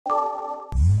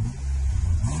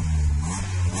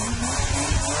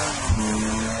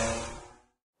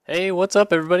Hey, what's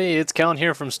up everybody? It's Kellen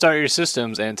here from Start Your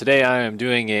Systems, and today I am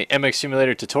doing a MX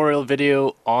Simulator tutorial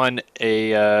video on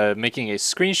making a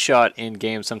screenshot in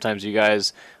game. Sometimes you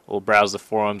guys will browse the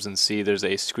forums and see there's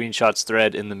a screenshots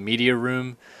thread in the media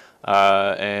room,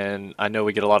 and I know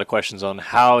we get a lot of questions on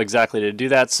how exactly to do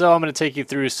that, so I'm going to take you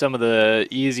through some of the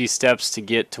easy steps to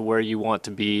get to where you want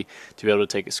to be able to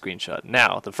take a screenshot.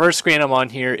 Now, the first screen I'm on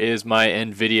here is my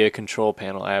NVIDIA control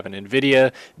panel. I have an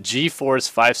NVIDIA GeForce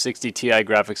 560 Ti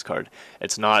graphics card.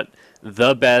 It's not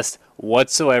the best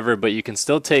whatsoever, but you can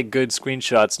still take good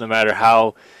screenshots no matter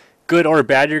how good or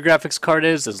bad your graphics card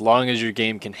is, as long as your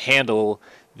game can handle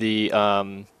the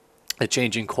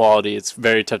changing quality. It's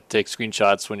very tough to take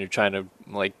screenshots when you're trying to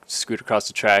like scoot across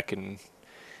the track and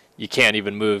you can't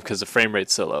even move because the frame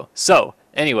rate's so low. So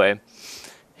anyway,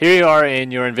 here you are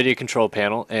in your NVIDIA control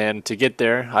panel, and to get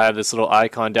there I have this little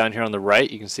icon down here on the right.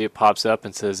 You can see it pops up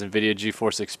and says NVIDIA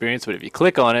GeForce Experience, but if you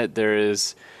click on it there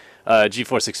is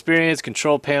GeForce Experience,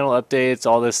 control panel updates,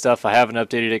 all this stuff. I haven't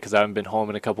updated it because I haven't been home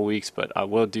in a couple weeks, but I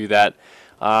will do that.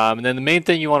 And then the main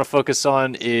thing you want to focus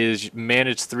on is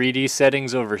manage 3D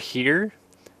settings over here,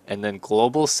 and then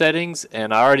global settings.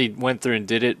 And I already went through and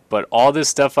did it, but all this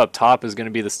stuff up top is going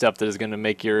to be the stuff that is going to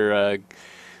make your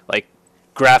like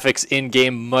graphics in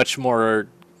game much more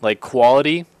like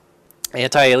quality.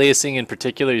 Anti-aliasing in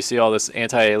particular, you see all this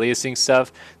anti-aliasing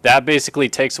stuff. That basically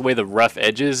takes away the rough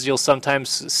edges you'll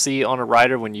sometimes see on a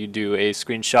rider. When you do a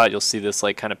screenshot, you'll see this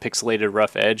like kind of pixelated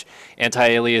rough edge.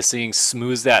 Anti-aliasing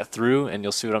smooths that through, and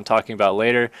you'll see what I'm talking about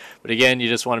later. But again, you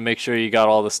just want to make sure you got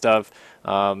all the stuff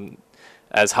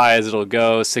as high as it'll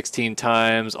go, 16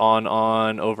 times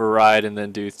on override, and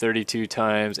then do 32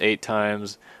 times, 8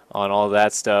 times on all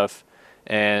that stuff.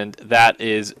 And that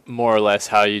is more or less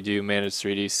how you do manage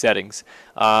 3D settings.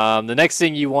 The next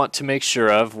thing you want to make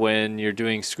sure of when you're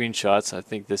doing screenshots, I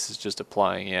think this is just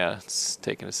applying, yeah, it's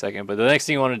taking a second, but the next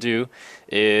thing you want to do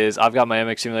is, I've got my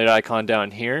MX Simulator icon down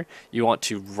here. You want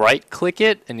to right click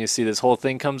it, and you see this whole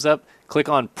thing comes up. Click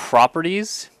on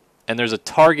Properties, and there's a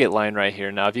target line right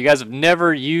here. Now if you guys have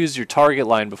never used your target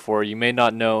line before, you may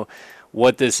not know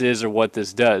what this is or what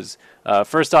this does.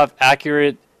 First off,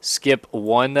 accurate skip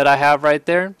 1 that I have right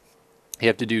there, you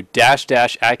have to do dash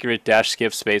dash accurate dash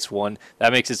skip space 1.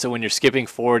 That makes it so when you're skipping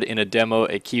forward in a demo,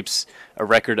 it keeps a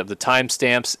record of the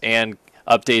timestamps and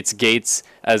updates gates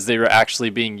as they were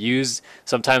actually being used.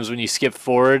 Sometimes when you skip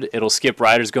forward, it'll skip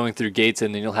riders going through gates,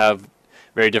 and then you'll have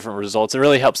very different results. It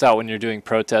really helps out when you're doing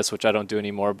protests, which I don't do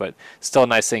anymore, but still a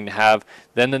nice thing to have.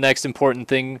 Then the next important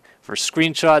thing for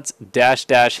screenshots, dash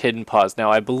dash hidden pause. Now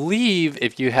I believe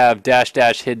if you have dash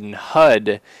dash hidden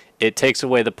HUD, it takes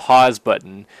away the pause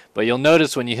button, but you'll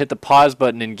notice when you hit the pause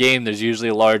button in game, there's usually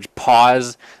a large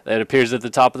pause that appears at the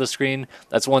top of the screen.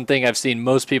 That's one thing I've seen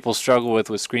most people struggle with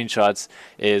screenshots,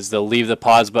 is they'll leave the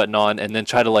pause button on and then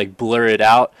try to like blur it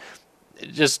out.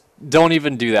 Just don't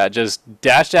even do that. Just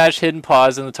dash dash hidden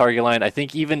pause in the target line. I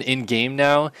think even in game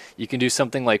now you can do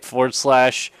something like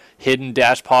 / hidden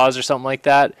dash pause or something like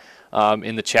that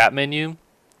in the chat menu,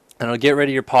 and it'll get rid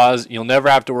of your pause. You'll never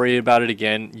have to worry about it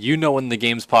again. You know when the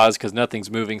game's paused because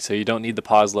nothing's moving, so you don't need the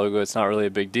pause logo. It's not really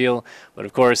a big deal. But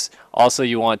of course, also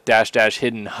you want dash dash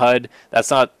hidden HUD. That's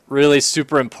not really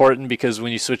super important because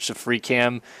when you switch to free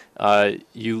cam,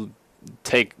 you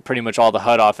take pretty much all the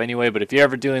HUD off anyway. But if you're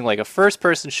ever doing like a first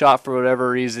person shot for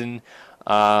whatever reason,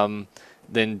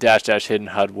 then dash dash hidden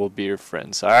HUD will be your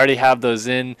friend. So I already have those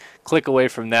in. Click away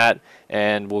from that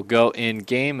and we'll go in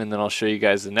game, and then I'll show you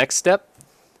guys the next step.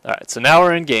 Alright, so now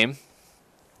we're in game,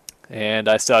 and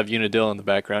I still have Unidil in the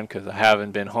background because I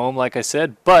haven't been home like I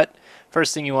said. But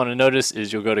first thing you want to notice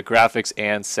is you'll go to graphics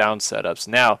and sound setups.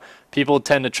 Now people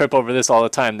tend to trip over this all the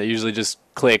time. They usually just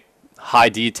click high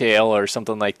detail or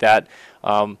something like that.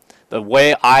 The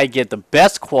way I get the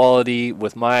best quality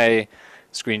with my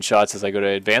screenshots is I go to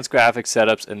advanced graphics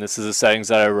setups, and this is the settings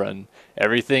that I run.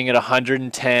 Everything at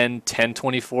 110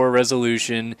 1024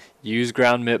 resolution, use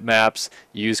ground maps,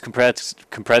 use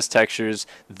compressed textures.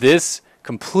 This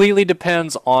completely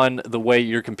depends on the way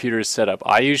your computer is set up.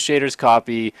 I use shaders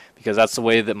copy because that's the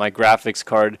way that my graphics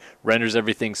card renders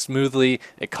everything smoothly.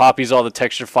 It copies all the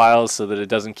texture files so that it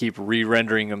doesn't keep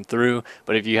re-rendering them through.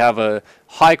 But if you have a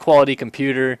high quality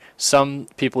computer, some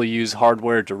people use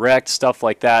hardware direct, stuff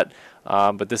like that.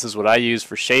 But this is what I use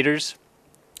for shaders.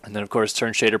 And then of course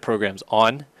turn shader programs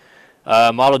on.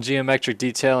 Model geometric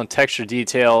detail and texture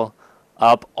detail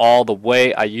up all the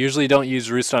way. I usually don't use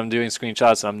roost when I'm doing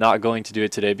screenshots, and I'm not going to do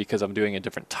it today because I'm doing a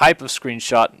different type of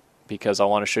screenshot, because I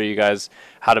want to show you guys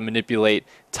how to manipulate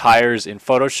tires in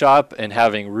Photoshop, and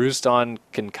having roost on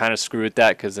can kind of screw with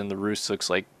that because then the roost looks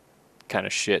like kind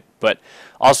of shit. But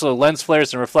also lens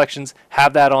flares and reflections,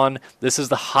 have that on. This is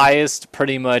the highest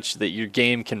pretty much that your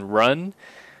game can run.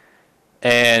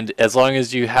 And as long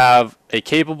as you have a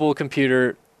capable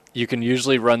computer, you can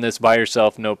usually run this by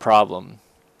yourself, no problem.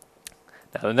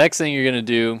 Now the next thing you're going to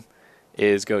do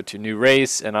is go to new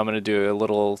race, and I'm going to do a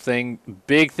little thing.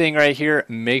 Big thing right here,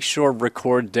 make sure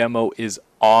record demo is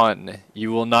on.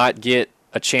 You will not get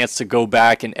a chance to go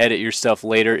back and edit your stuff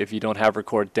later if you don't have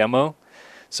record demo.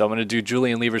 So I'm going to do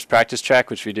Julian Lieber's practice track,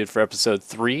 which we did for episode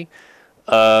 3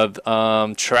 of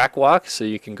Track Walk, so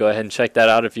you can go ahead and check that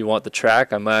out if you want the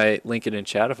track. I might link it in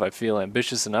chat if I feel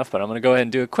ambitious enough, but I'm going to go ahead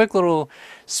and do a quick little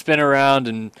spin around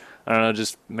and I don't know,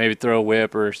 just maybe throw a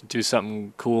whip or do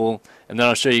something cool, and then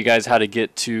I'll show you guys how to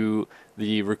get to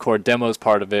the record demos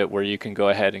part of it where you can go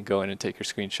ahead and go in and take your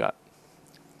screenshot.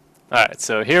 Alright,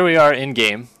 so here we are in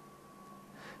game,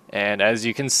 and as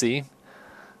you can see,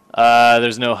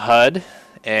 there's no HUD,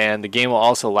 and the game will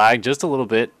also lag just a little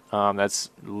bit.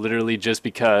 That's literally just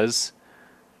because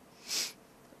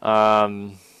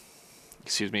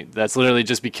that's literally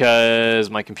just because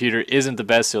my computer isn't the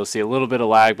best, so you'll see a little bit of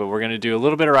lag, but we're going to do a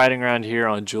little bit of riding around here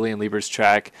on Julian Lieber's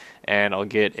track, and I'll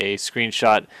get a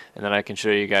screenshot, and then I can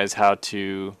show you guys how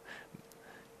to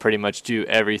pretty much do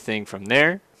everything from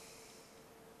there.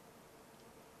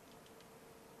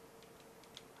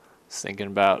 Just thinking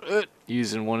about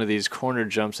using one of these corner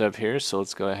jumps up here, so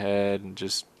let's go ahead and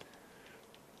just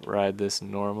ride this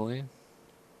normally.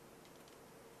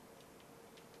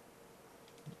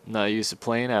 Not used to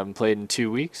playing. I haven't played in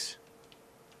 2 weeks.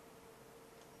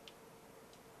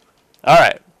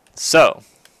 Alright, so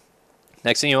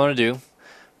next thing you want to do,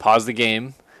 pause the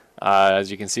game. As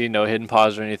you can see, no hidden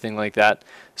pause or anything like that.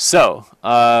 So,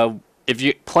 if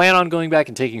you plan on going back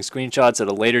and taking screenshots at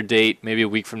a later date, maybe a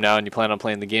week from now, and you plan on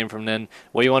playing the game from then,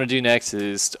 what you want to do next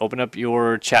is open up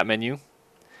your chat menu.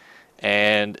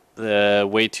 And the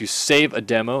way to save a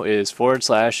demo is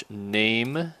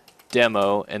 /name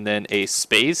demo and then a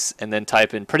space, and then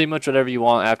type in pretty much whatever you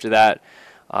want after that.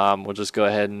 We'll just go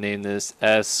ahead and name this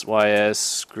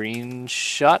SYS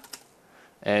screenshot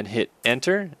and hit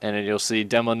enter, and then you'll see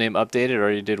demo name updated,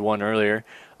 or you did one earlier.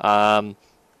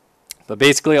 But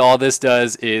basically all this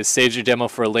does is saves your demo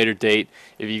for a later date.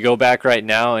 If you go back right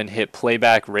now and hit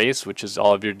playback race, which is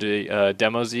all of your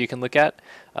demos that you can look at,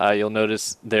 you'll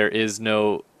notice there is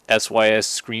no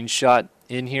SYS screenshot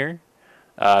in here.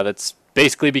 That's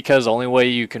basically because the only way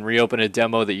you can reopen a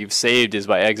demo that you've saved is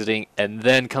by exiting and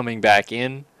then coming back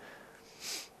in.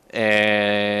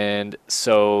 And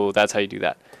so that's how you do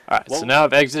that. Alright, so now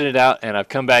I've exited out and I've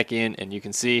come back in, and you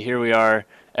can see here we are,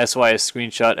 SYS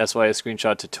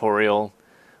screenshot tutorial.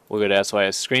 We'll go to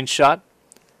SYS screenshot,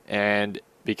 and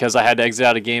because I had to exit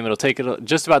out a game, it'll take it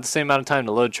just about the same amount of time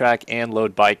to load track and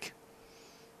load bike.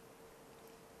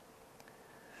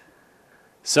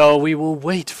 So we will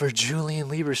wait for Julian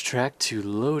Lieber's track to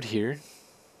load here.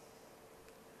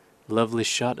 Lovely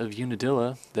shot of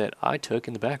Unadilla that I took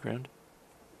in the background.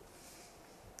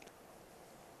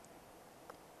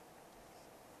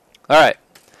 Alright,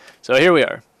 so here we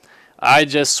are. I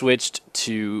just switched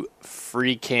to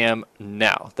free cam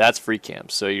now. That's free cam.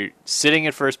 So you're sitting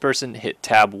in first person, hit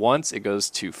tab once, it goes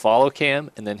to follow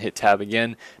cam, and then hit tab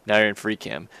again. Now you're in free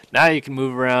cam. Now you can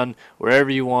move around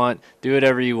wherever you want, do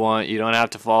whatever you want. You don't have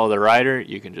to follow the rider.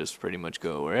 You can just pretty much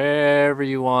go wherever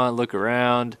you want, look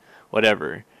around,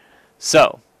 whatever.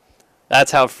 So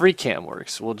that's how free cam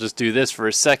works. We'll just do this for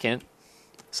a second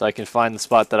so I can find the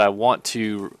spot that I want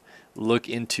to look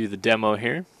into the demo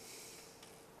here.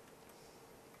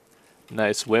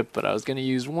 Nice whip, but I was going to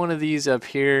use one of these up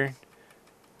here.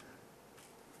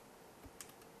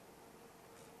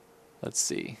 Let's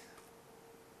see.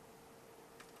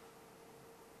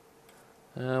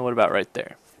 What about right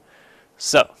there?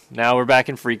 So now we're back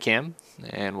in free cam,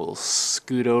 and we'll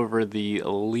scoot over the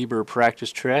Lieber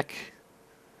practice track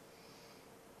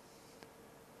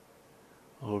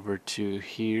over to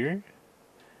here,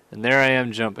 and there I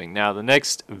am jumping. Now the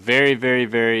next very, very,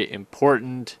 very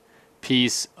important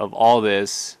piece of all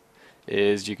this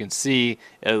is, you can see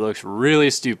it looks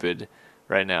really stupid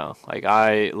right now. Like,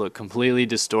 I look completely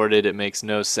distorted. It makes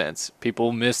no sense.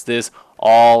 People miss this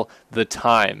all the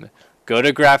time. Go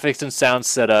to graphics and sound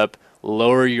setup,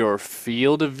 lower your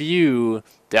field of view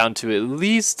down to at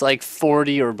least like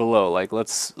 40 or below. Like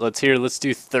let's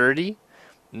do 30,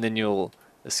 and then you'll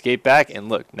escape back, and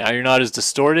look, now you're not as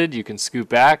distorted. You can scoot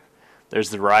back.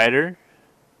 There's the rider.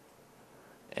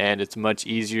 And it's much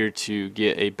easier to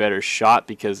get a better shot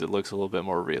because it looks a little bit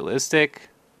more realistic.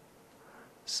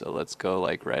 So let's go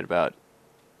like right about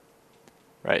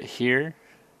right here.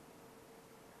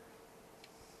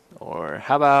 Or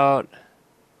how about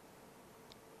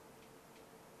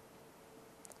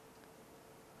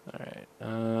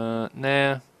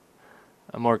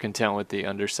I'm more content with the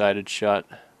undersided shot.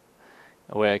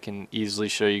 That way I can easily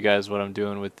show you guys what I'm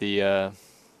doing with the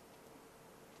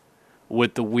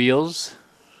wheels.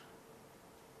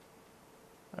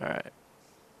 Alright.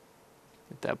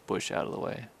 Get that bush out of the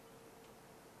way.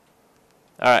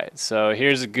 Alright, so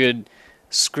here's a good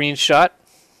screenshot,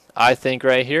 I think,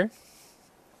 right here.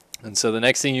 And so the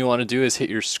next thing you want to do is hit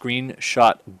your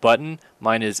screenshot button.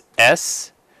 Mine is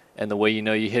S. And the way you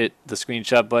know you hit the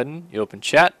screenshot button, you open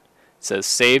chat. It says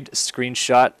saved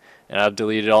screenshot. And I've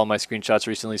deleted all my screenshots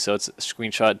recently, so it's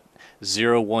screenshot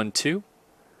 012. You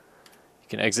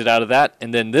can exit out of that.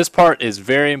 And then this part is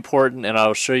very important, and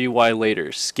I'll show you why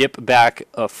later. Skip back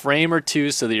a frame or two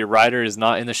so that your rider is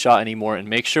not in the shot anymore. And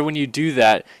make sure when you do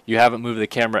that, you haven't moved the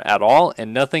camera at all.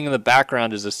 And nothing in the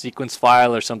background is a sequence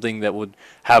file or something that would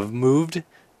have moved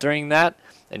during that.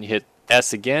 And you hit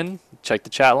S again, check the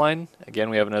chat line.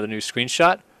 Again, we have another new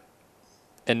screenshot.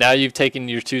 And now you've taken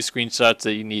your 2 screenshots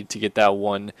that you need to get that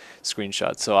 1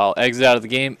 screenshot. So I'll exit out of the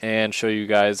game and show you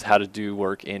guys how to do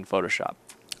work in Photoshop.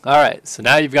 Alright, so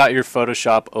now you've got your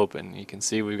Photoshop open. You can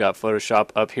see we've got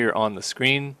Photoshop up here on the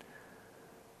screen.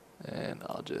 And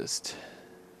I'll just...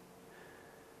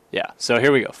 yeah, so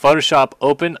here we go. Photoshop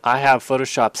open. I have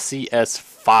Photoshop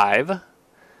CS5.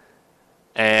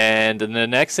 And then the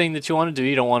next thing that you want to do,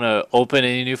 you don't want to open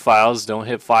any new files. Don't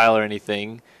hit file or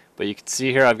anything. But you can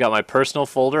see here I've got my personal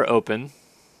folder open.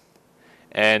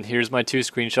 And here's my 2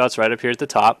 screenshots right up here at the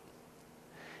top.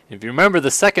 If you remember,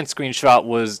 the second screenshot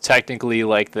was technically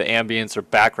like the ambience or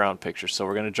background picture. So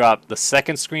we're going to drop the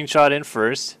second screenshot in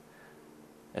first.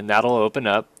 And that'll open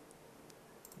up.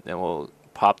 Then we'll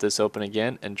pop this open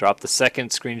again and drop the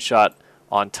second screenshot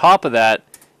on top of that.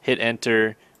 Hit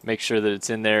enter. Make sure that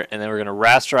it's in there. And then we're going to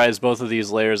rasterize both of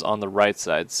these layers on the right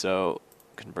side. So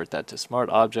convert that to smart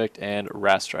object and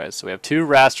rasterize. So we have 2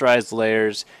 rasterized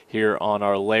layers here on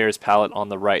our layers palette on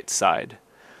the right side.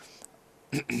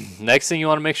 Next thing you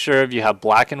want to make sure of, you have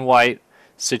black and white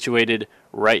situated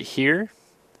right here,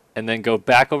 and then go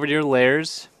back over to your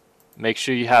layers. Make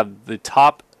sure you have the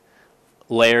top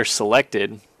layer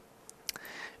selected,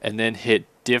 and then hit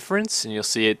difference, and you'll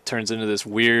see it turns into this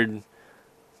weird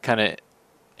kind of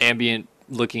ambient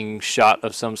looking shot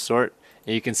of some sort.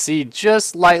 And you can see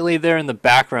just lightly there in the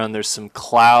background there's some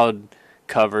cloud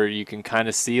cover you can kind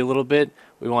of see a little bit.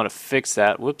 We want to fix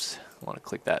that. Whoops, I want to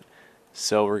click that.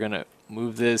 So we're going to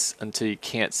move this until you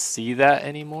can't see that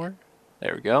anymore.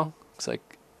 There we go. Looks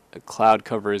like the cloud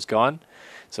cover is gone.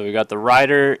 So we got the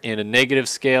rider in a negative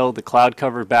scale, the cloud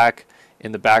cover back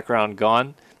in the background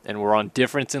gone, and we're on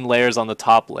difference in layers on the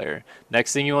top layer.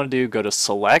 Next thing you want to do, go to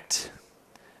select,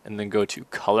 and then go to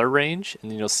color range, and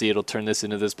then you'll see it'll turn this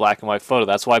into this black and white photo.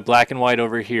 That's why black and white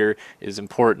over here is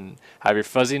important. Have your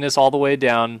fuzziness all the way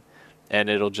down, and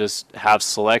it'll just have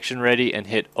selection ready, and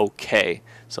hit OK.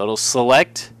 So it'll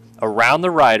select around the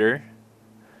rider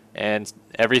and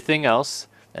everything else,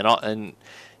 and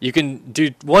you can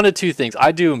do one of 2 things.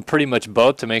 I do them pretty much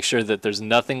both to make sure that there's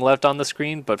nothing left on the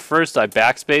screen, but first I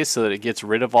backspace so that it gets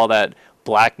rid of all that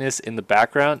blackness in the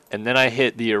background, and then I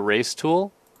hit the erase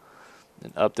tool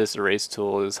and up this erase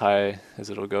tool as high as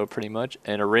it'll go pretty much,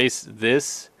 and erase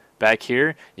this back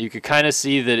here. You could kind of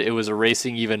see that it was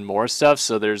erasing even more stuff,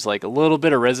 so there's like a little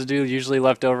bit of residue usually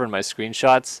left over in my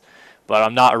screenshots, but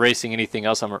I'm not erasing anything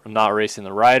else. I'm not erasing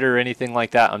the rider or anything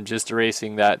like that. I'm just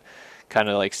erasing that kind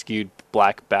of like skewed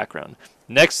black background.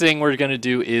 Next thing we're going to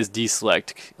do is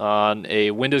deselect. On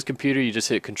a Windows computer, you just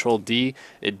hit Control D,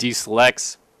 it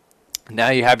deselects. Now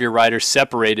you have your rider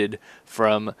separated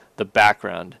from the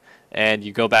background. And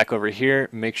you go back over here,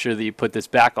 make sure that you put this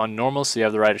back on normal so you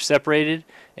have the rider separated,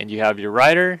 and you have your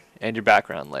rider and your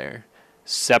background layer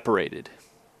separated.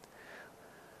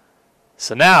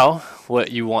 So now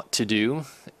what you want to do,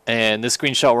 and this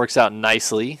screenshot works out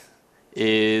nicely,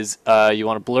 is you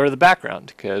want to blur the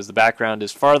background because the background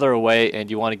is farther away and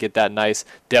you want to get that nice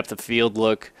depth of field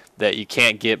look that you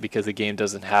can't get because the game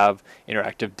doesn't have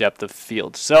interactive depth of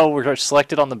field. So we're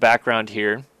selected on the background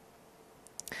here.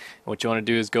 What you want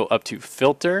to do is go up to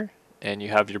filter, and you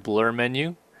have your blur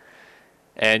menu,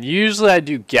 and usually I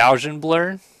do Gaussian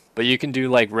blur, but you can do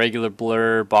like regular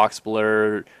blur, box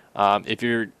blur. If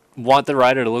you want the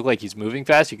rider to look like he's moving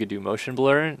fast, you could do motion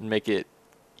blur and make it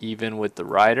even with the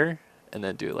rider, and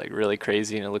then do like really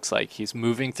crazy and it looks like he's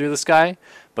moving through the sky.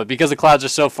 But because the clouds are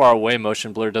so far away,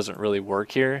 motion blur doesn't really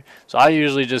work here. So I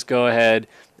usually just go ahead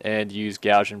and use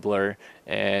Gaussian blur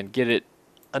and get it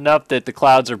enough that the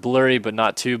clouds are blurry but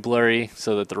not too blurry,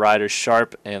 so that the rider's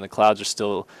sharp and the clouds are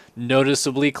still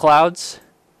noticeably clouds.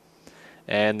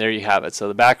 And there you have it. So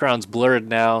the background's blurred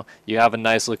now, you have a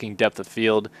nice looking depth of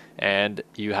field, and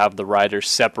you have the rider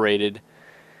separated.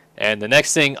 And the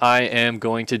next thing I am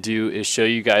going to do is show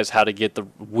you guys how to get the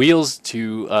wheels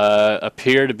to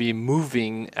appear to be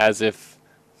moving as if,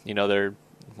 you know,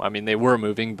 they were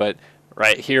moving, but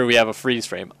right here we have a freeze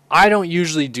frame. I don't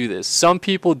usually do this. Some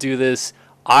people do this.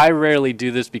 I rarely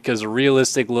do this because a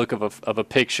realistic look of a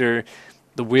picture,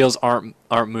 the wheels aren't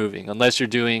moving unless you're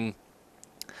doing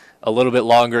a little bit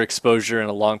longer exposure and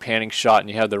a long panning shot and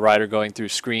you have the rider going through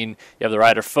screen, you have the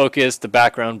rider focused, the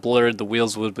background blurred, the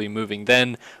wheels will be moving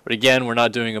then. But again, we're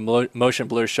not doing a motion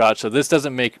blur shot, so this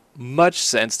doesn't make much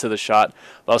sense to the shot,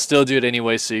 but I'll still do it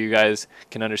anyway so you guys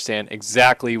can understand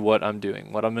exactly what I'm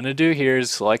doing. What I'm going to do here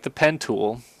is select the pen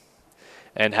tool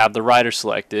and have the rider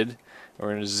selected. We're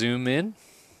going to zoom in.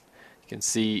 You can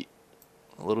see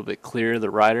a little bit clearer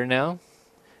the rider now.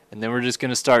 And then we're just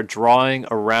going to start drawing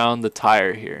around the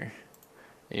tire here.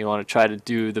 And you want to try to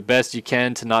do the best you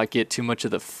can to not get too much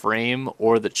of the frame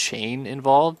or the chain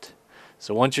involved.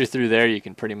 So once you're through there, you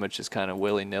can pretty much just kind of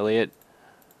willy-nilly it.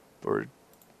 We're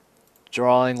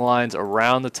drawing lines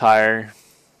around the tire.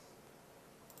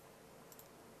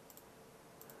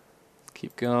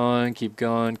 Keep going, keep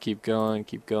going, keep going,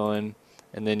 keep going.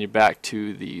 And then you're back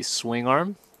to the swing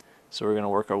arm. So we're going to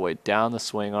work our way down the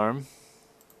swing arm.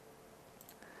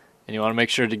 And you want to make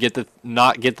sure to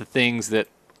not get the things that,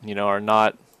 you know, are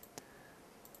not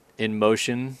in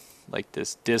motion. Like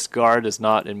this disc guard is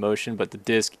not in motion, but the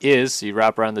disc is. So you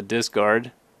wrap around the disc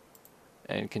guard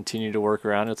and continue to work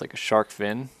around it. It's like a shark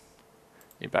fin.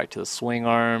 You're back to the swing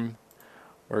arm.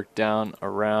 Work down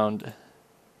around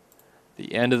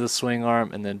the end of the swing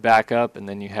arm and then back up. And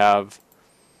then you have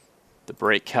the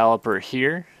brake caliper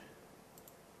here.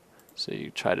 So you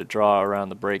try to draw around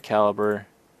the brake caliper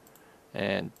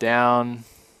and down,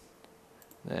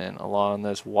 then along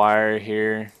this wire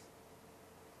here.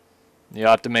 You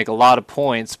have to make a lot of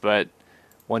points, but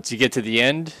once you get to the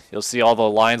end, you'll see all the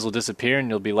lines will disappear and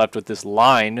you'll be left with this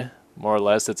line, more or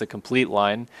less. It's a complete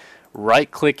line.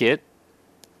 Right click it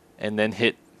and then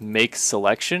hit make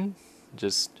selection.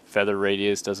 Just feather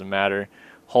radius, doesn't matter.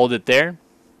 Hold it there.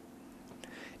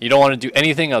 You don't want to do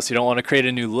anything else. You don't want to create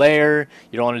a new layer.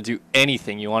 You don't want to do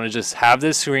anything. You want to just have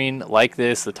this screen like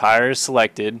this. The tire is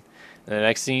selected. And the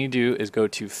next thing you do is go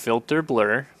to filter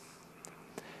blur.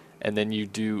 And then you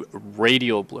do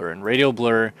radial blur. And radial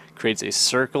blur creates a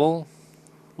circle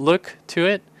look to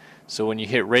it. So when you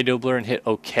hit radial blur and hit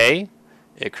OK,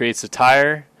 it creates a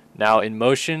tire. Now in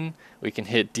motion, we can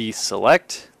hit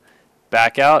deselect,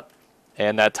 back out,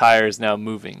 and that tire is now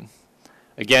moving.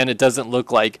 Again, it doesn't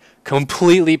look like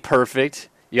completely perfect.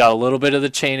 You got a little bit of the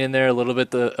chain in there, a little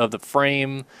bit of the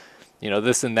frame, you know,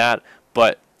 this and that,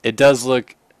 but it does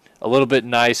look a little bit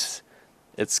nice.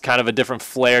 It's kind of a different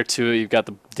flair to it. You've got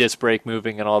the disc brake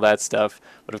moving and all that stuff.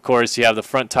 But of course, you have the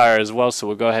front tire as well, so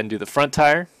we'll go ahead and do the front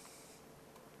tire.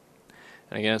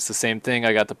 And again, it's the same thing.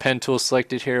 I got the pen tool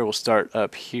selected here. We'll start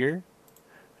up here.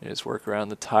 Just work around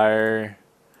the tire.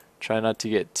 Try not to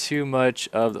get too much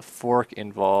of the fork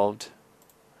involved.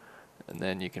 And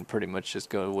then you can pretty much just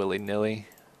go willy-nilly.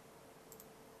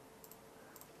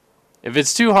 If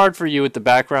it's too hard for you with the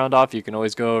background off, you can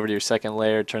always go over to your second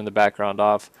layer, turn the background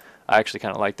off. I actually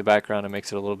kind of like the background. It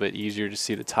makes it a little bit easier to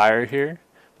see the tire here.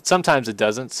 But sometimes it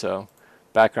doesn't, so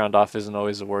background off isn't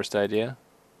always the worst idea.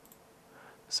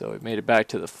 So we've made it back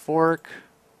to the fork.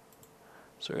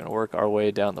 So we're going to work our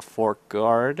way down the fork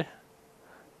guard.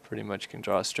 Pretty much can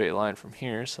draw a straight line from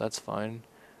here, so that's fine.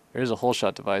 There is a hole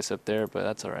shot device up there, but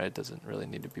that's alright. It doesn't really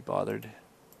need to be bothered.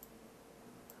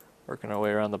 Working our way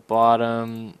around the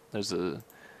bottom. There's a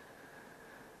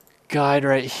guide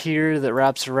right here that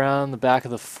wraps around the back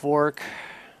of the fork.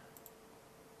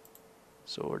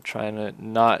 So we're trying to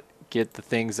not get the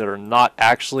things that are not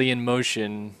actually in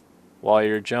motion while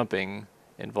you're jumping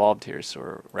involved here. So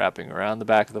we're wrapping around the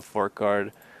back of the fork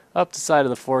guard, up the side of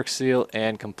the fork seal,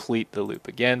 and complete the loop.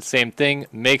 Again, same thing,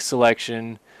 make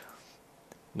selection,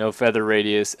 no feather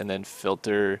radius, and then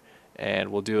filter.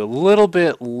 And we'll do a little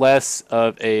bit less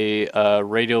of a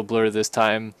radial blur this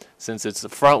time, since it's the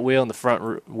front wheel, and the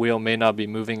front wheel may not be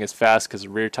moving as fast because the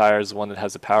rear tire is the one that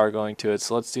has the power going to it.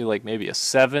 So let's do like maybe a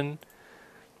 7.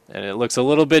 And it looks a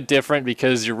little bit different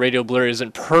because your radial blur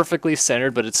isn't perfectly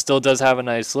centered, but it still does have a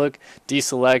nice look.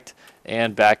 Deselect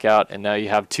and back out, and now you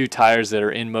have two tires that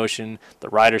are in motion, the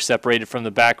rider separated from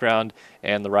the background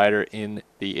and the rider in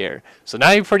the air. So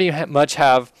now you pretty much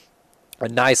have a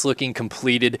nice looking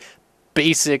completed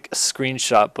basic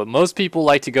screenshot, but most people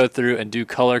like to go through and do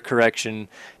color correction,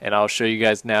 and I'll show you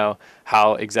guys now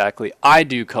how exactly I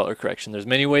do color correction. There's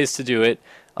many ways to do it.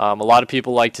 A lot of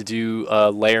people like to do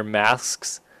layer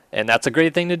masks, and that's a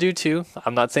great thing to do too.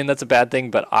 I'm not saying that's a bad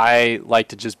thing, but I like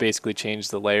to just basically change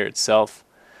the layer itself.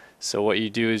 So what you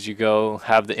do is you go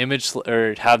have the image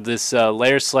or have this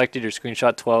layer selected, your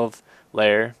screenshot 12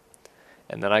 layer,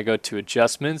 and then I go to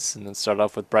adjustments and then start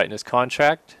off with brightness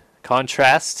contrast.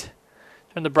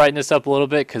 Turn the brightness up a little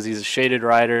bit because he's a shaded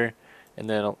rider, and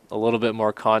then a little bit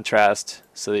more contrast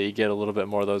so that you get a little bit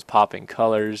more of those popping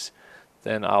colors.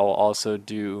 Then I will also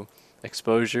do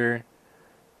exposure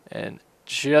and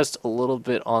just a little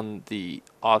bit on the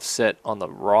offset on the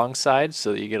wrong side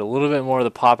so that you get a little bit more of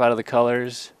the pop out of the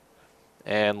colors.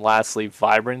 And lastly,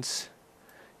 vibrance.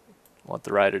 I want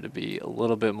the rider to be a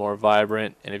little bit more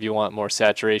vibrant, and if you want more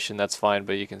saturation, that's fine,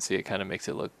 but you can see it kind of makes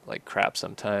it look like crap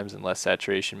sometimes, and less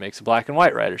saturation makes a black and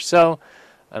white rider. So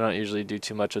I don't usually do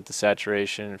too much with the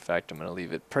saturation. In fact, I'm going to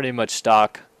leave it pretty much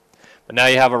stock. But now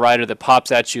you have a rider that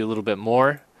pops at you a little bit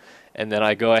more, and then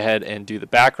I go ahead and do the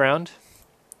background.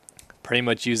 Pretty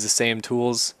much use the same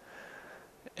tools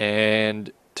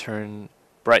and turn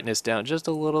brightness down just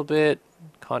a little bit,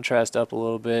 contrast up a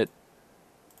little bit,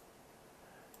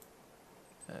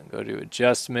 and go to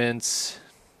adjustments,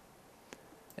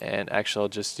 and actually I'll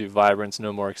just do vibrance,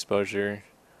 no more exposure.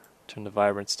 Turn the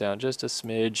vibrance down just a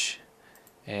smidge,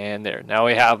 and there. Now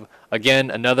we have again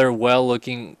another well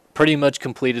looking, pretty much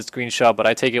completed screenshot, but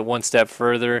I take it one step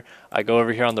further. I go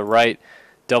over here on the right,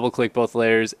 double click both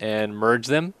layers and merge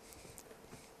them,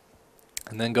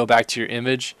 and then go back to your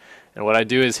image. And what I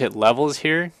do is hit levels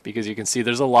here, because you can see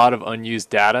there's a lot of unused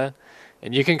data,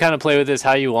 and you can kind of play with this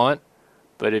how you want,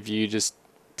 but if you just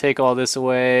take all this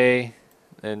away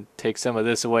and take some of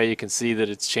this away, you can see that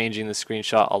it's changing the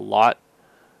screenshot a lot.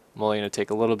 I'm only going to take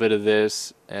a little bit of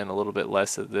this and a little bit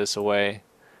less of this away,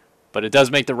 but it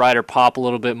does make the rider pop a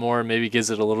little bit more, maybe gives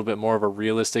it a little bit more of a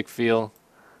realistic feel.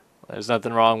 There's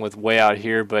nothing wrong with way out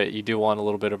here, but you do want a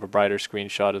little bit of a brighter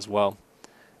screenshot as well.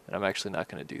 And I'm actually not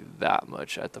going to do that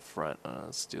much at the front.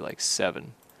 Let's do like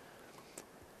 7.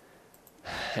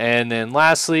 And then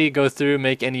lastly, go through,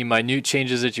 make any minute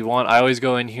changes that you want. I always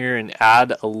go in here and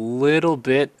add a little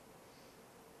bit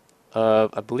of,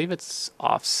 I believe it's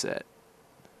offset.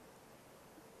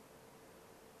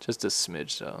 Just a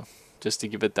smidge though, just to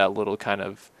give it that little kind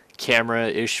of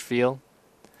camera-ish feel.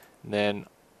 And then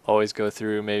always go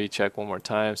through, maybe check one more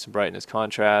time, some brightness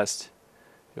contrast.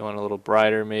 If you want a little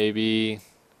brighter, maybe a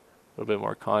little bit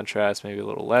more contrast, maybe a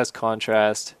little less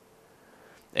contrast.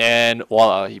 And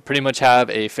voila, you pretty much have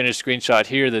a finished screenshot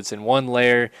here that's in one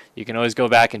layer. You can always go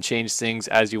back and change things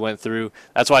as you went through.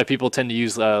 That's why people tend to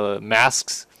use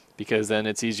masks, because then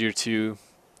it's easier to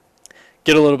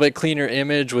get a little bit cleaner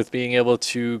image with being able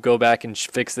to go back and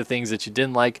fix the things that you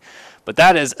didn't like. But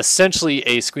that is essentially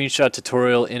a screenshot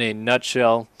tutorial in a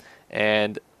nutshell.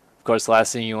 And of course, the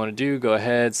last thing you want to do, go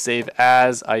ahead, save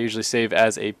as. I usually save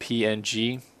as a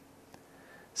PNG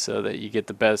so that you get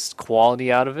the best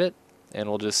quality out of it. And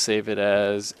we'll just save it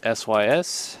as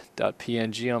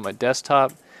sys.png on my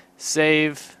desktop.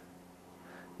 Save,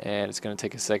 and it's going to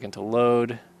take a second to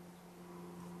load.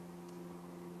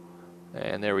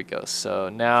 And there we go. So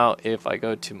now if I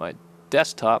go to my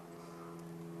desktop,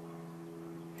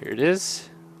 here it is,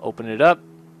 open it up,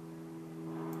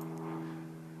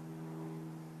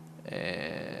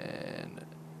 and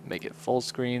make it full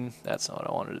screen. That's not what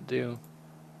I wanted to do.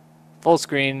 Full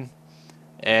screen.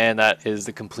 And that is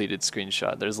the completed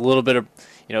screenshot. There's a little bit of,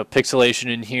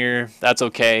 pixelation in here. That's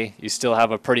okay. You still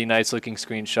have a pretty nice looking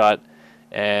screenshot.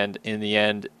 And in the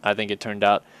end, I think it turned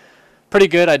out pretty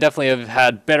good. I definitely have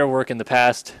had better work in the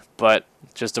past, but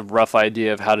just a rough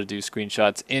idea of how to do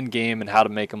screenshots in game and how to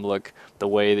make them look the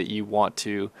way that you want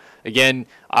to. Again,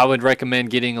 I would recommend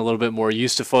getting a little bit more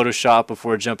used to Photoshop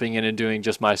before jumping in and doing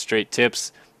just my straight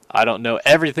tips. I don't know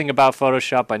everything about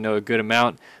Photoshop. I know a good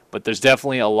amount, but there's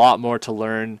definitely a lot more to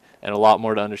learn and a lot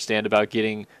more to understand about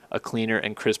getting a cleaner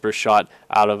and crisper shot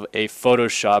out of a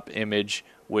Photoshop image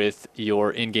with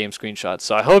your in-game screenshots.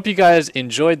 So I hope you guys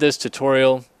enjoyed this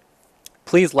tutorial.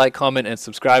 Please like, comment, and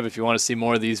subscribe if you want to see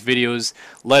more of these videos.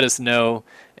 Let us know.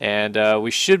 And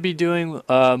we should be doing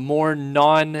more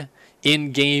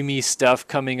non-in-gamey stuff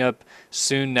coming up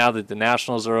soon now that the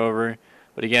Nationals are over.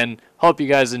 But again, hope you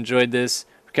guys enjoyed this.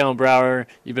 Kellen Brower,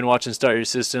 you've been watching Start Your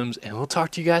Systems, and we'll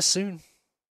talk to you guys soon.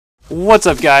 What's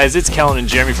up, guys? It's Kellen and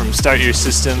Jeremy from Start Your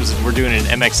Systems, and we're doing an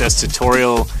MXS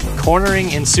tutorial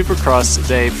cornering in Supercross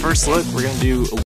today. First look, we're going to do